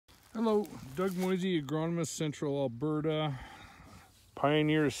Hello, Doug Moisey, Agronomist, Central Alberta,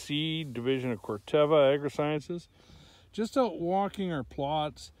 Pioneer Seed, Division of Corteva Agrisciences. Just out walking our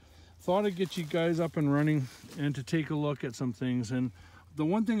plots, thought I'd get you guys up and running and to take a look at some things. And the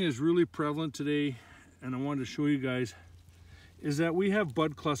one thing is really prevalent today, and I wanted to show you guys, is that we have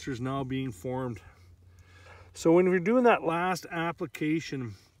bud clusters now being formed. So when we're doing that last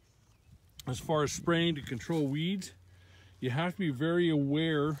application, as far as spraying to control weeds, you have to be very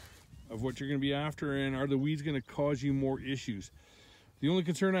aware of what you're going to be after, and are the weeds going to cause you more issues. The only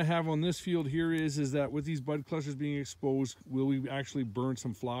concern I have on this field here is that with these bud clusters being exposed, will we actually burn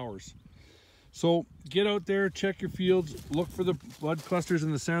some flowers? So get out there, check your fields, look for the bud clusters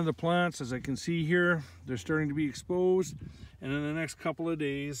in the center of the plants. As I can see here, they're starting to be exposed, and in the next couple of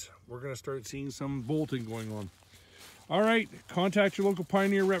days we're going to start seeing some bolting going on. All right, contact your local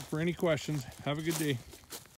Pioneer rep for any questions. Have a good day.